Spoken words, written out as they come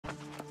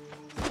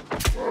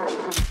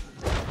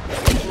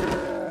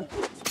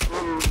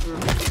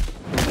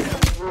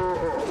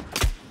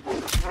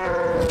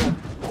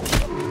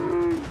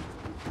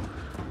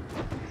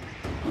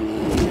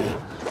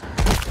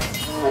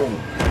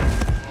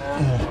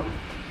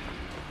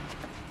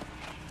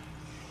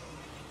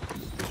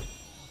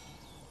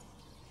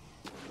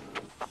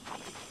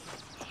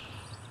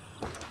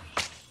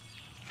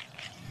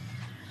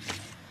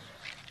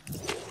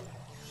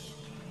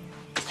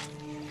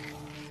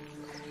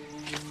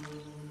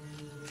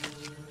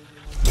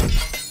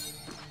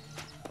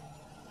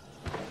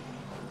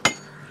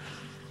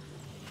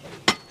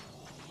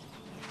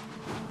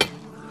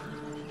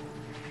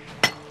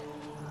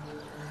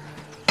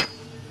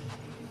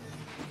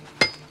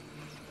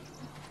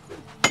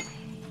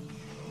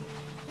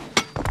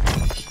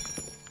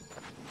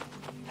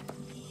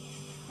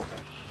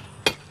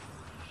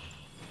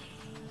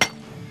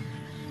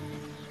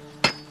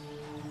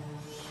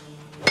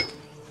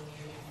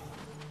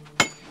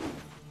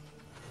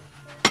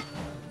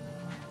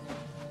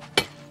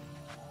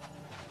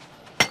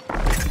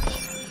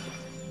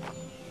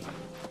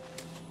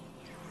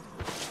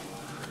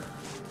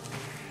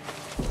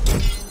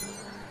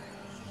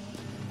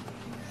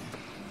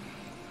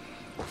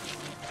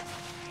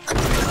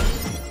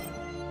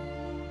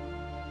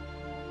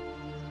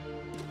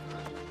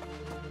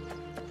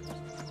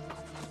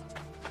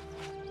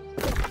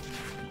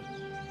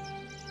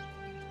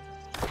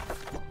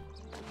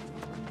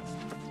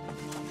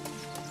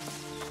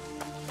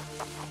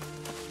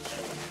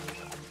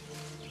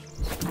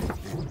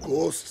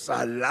ghosts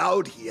are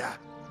loud here.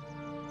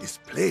 This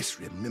place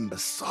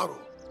remembers sorrow.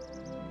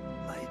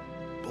 My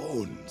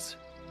bones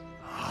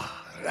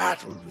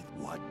rattled with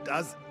what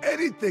does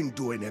anything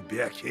do in a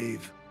bear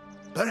cave.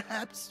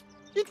 Perhaps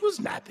it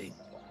was napping.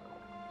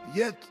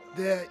 Yet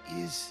there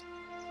is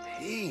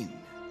pain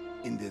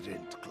in the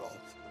rent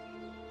cloth.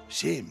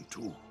 Shame,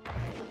 too.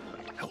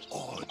 How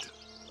odd.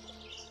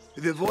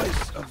 The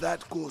voice of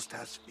that ghost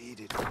has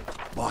faded,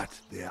 but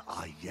there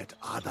are yet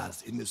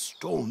others in the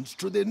stones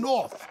to the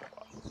north.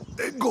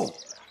 Go.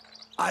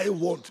 I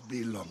won't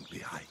be long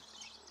behind.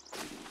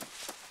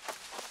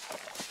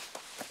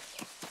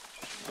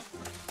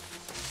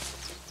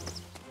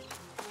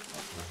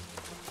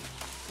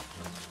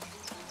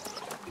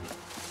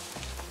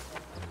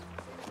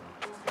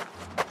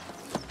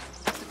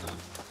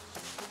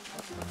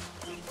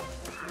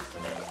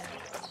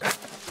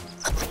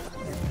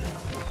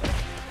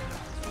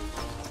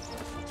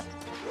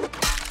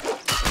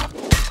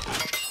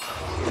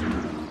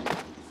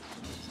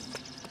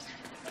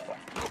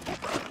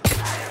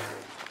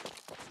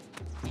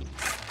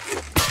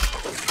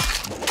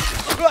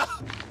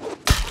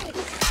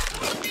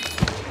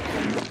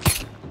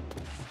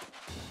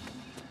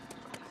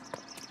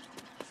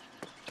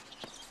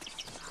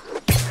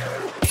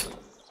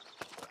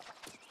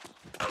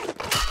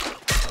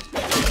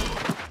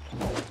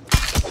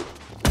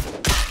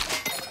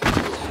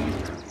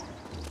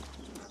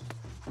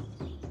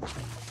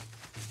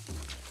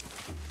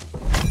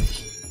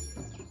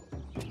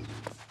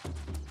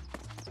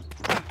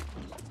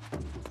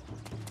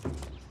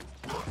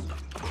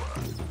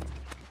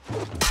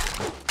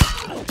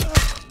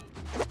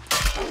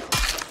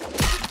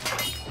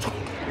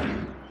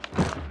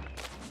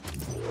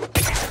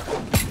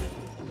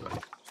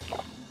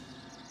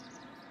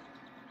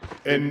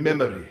 In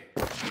memory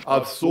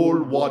of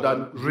Soul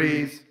Warden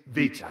Reyes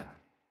Vichan,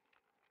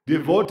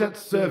 devoted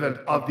servant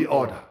of the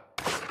Order.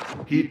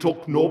 He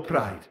took no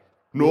pride,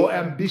 no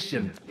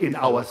ambition in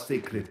our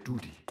sacred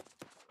duty.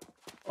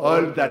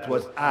 All that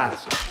was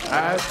asked,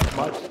 as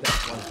much that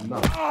was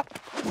not.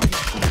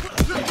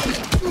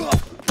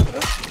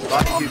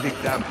 By his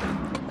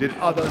example, did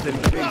others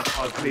embrace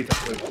our greater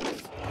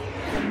purpose.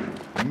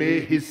 May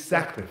his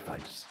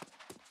sacrifice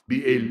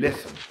be a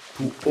lesson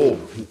to all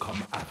who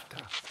come after.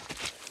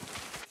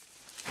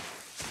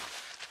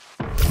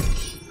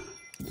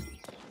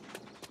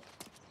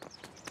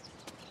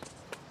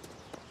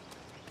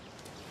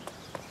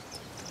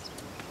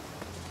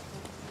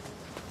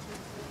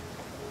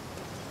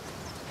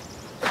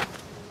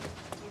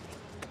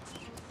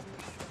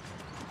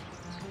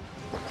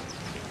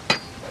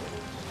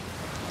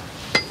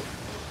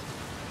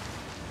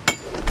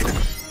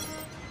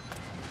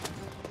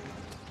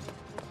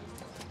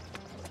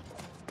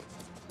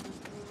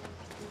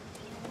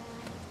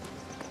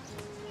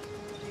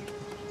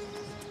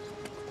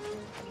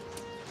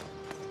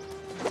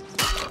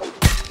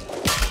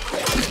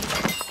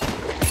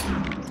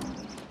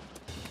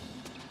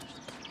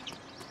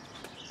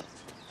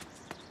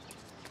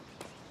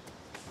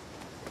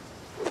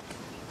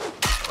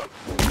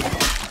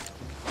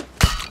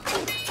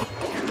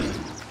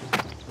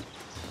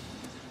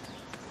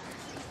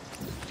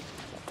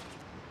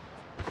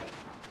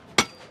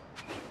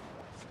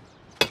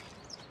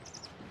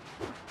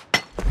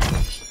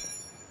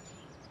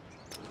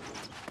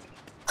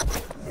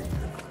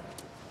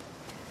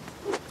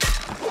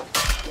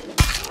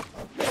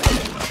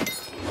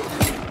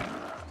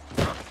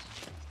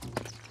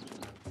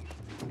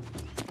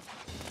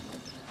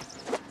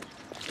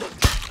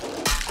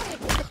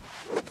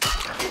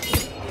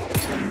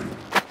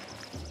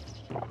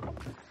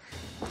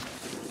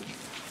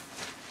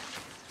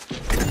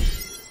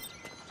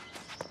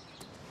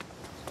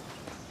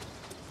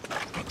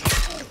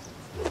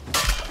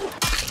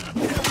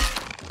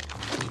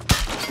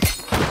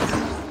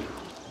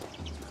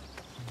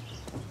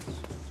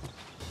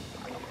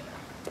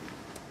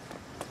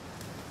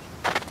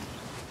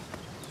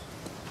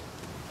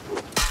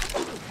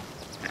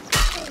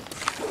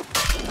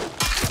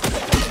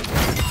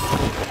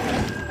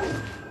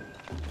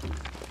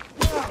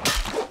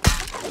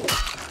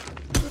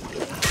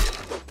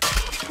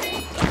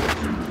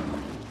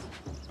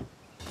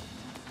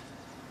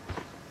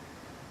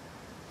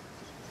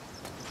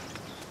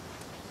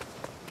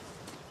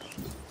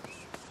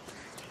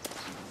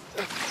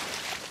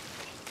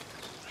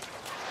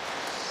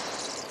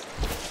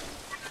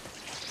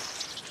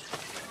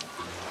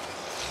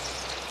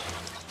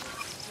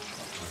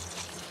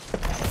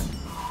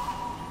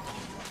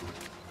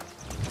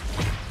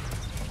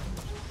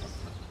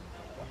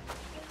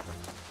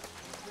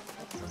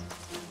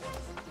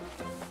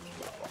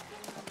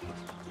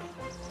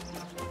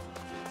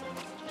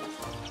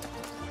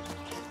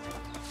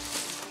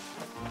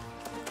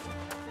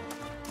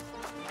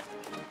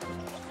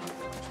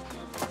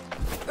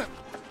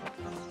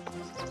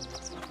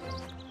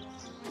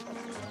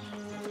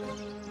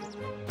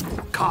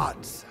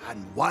 Gods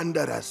and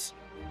wanderers,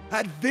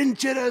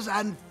 adventurers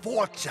and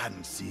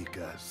fortune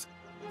seekers.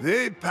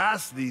 They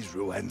pass these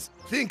ruins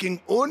thinking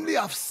only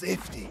of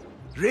safety,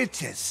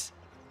 riches,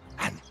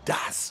 and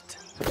dust.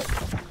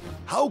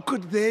 How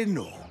could they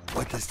know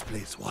what this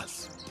place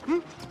was?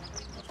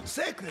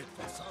 Sacred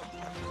for some.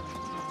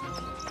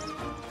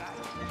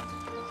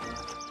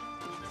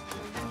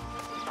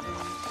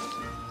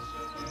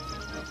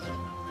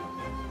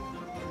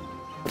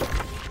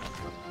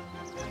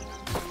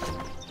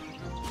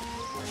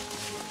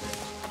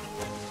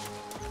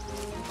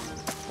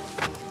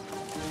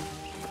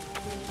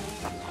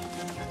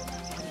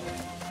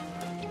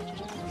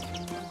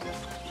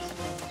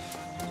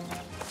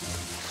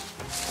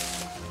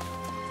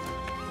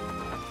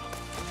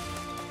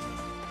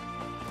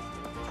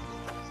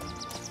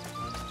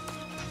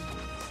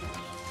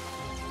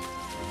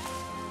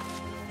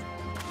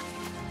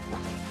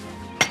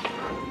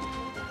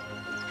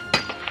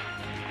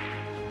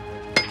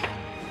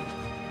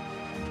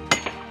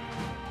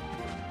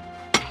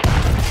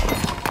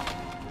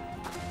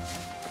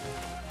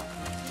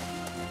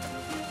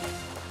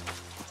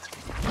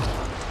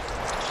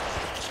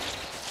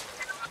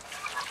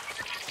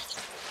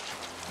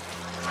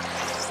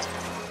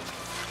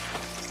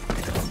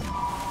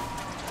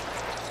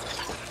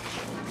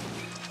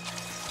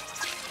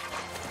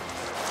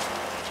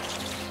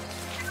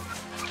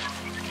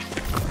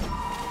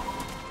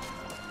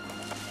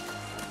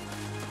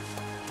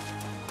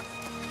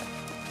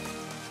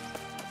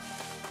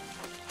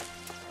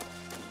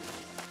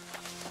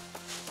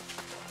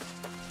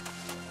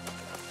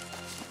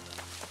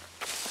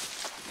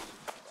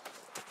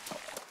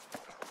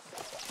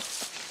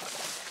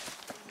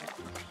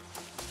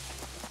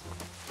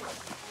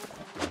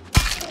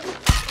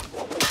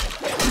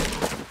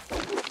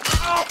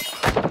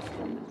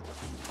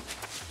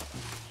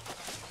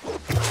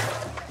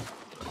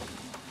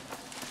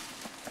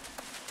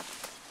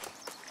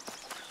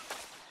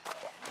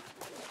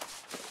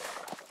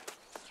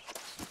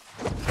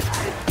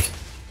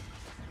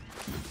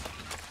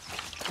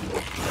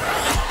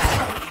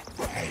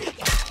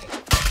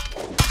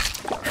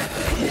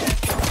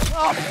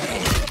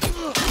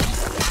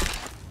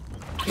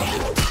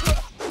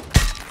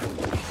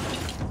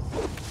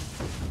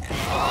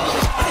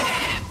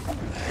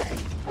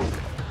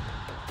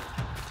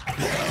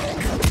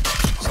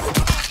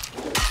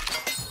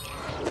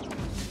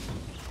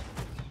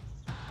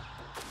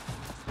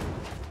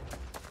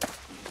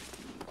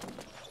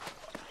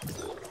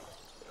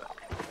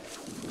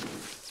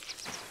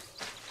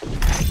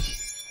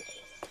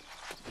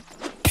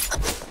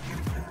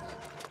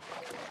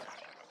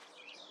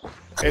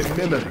 In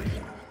memory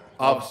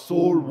of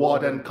Soul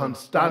Warden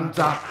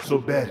Constanza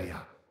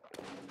Soberia,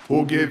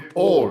 who gave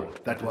all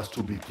that was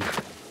to be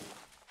given.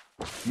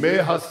 May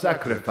her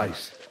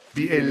sacrifice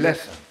be a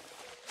lesson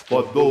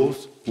for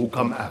those who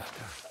come after.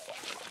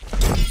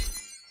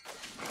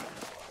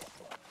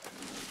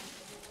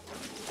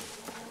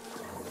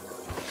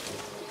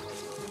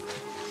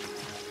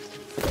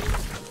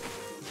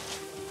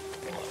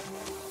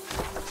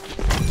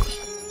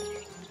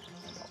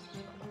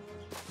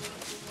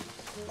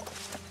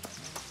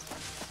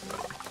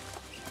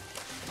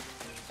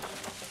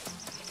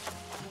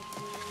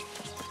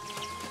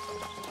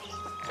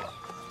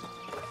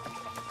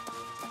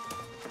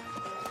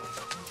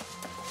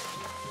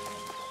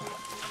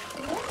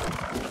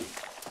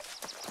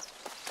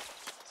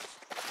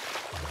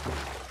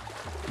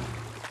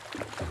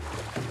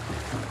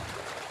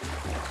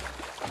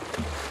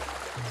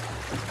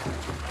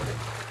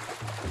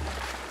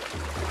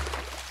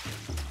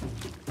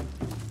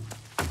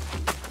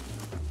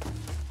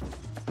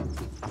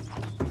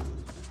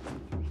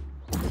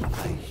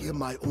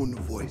 My own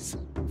voice,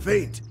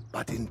 faint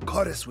but in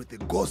chorus with the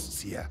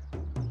ghosts here.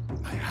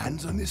 My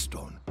hands on the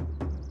stone,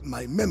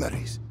 my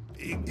memories.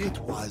 It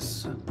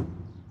was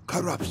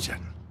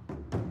corruption.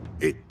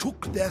 It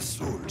took their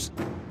souls,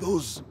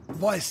 those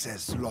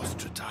voices lost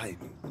to time.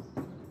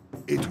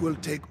 It will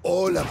take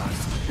all of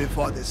us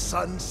before the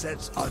sun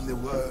sets on the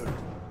world.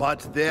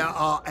 But there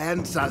are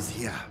answers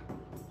here.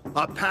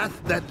 A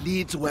path that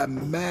leads where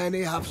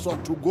many have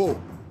sought to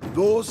go.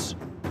 Those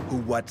who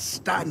would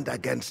stand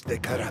against the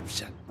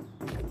corruption.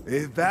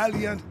 A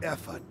valiant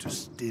effort to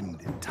stem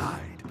the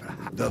tide,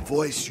 perhaps. The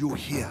voice you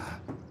hear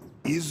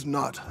is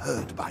not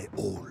heard by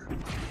all,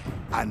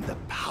 and the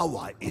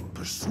power it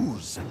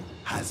pursues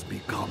has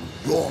become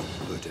your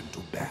burden to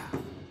bear.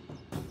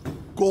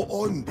 Go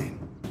on then.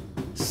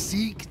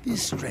 Seek the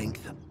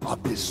strength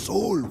of the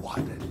Soul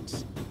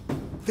Wardens.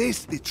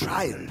 Face the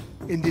trial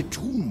in the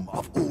tomb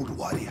of old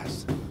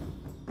warriors.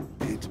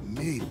 It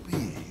may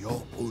be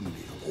your own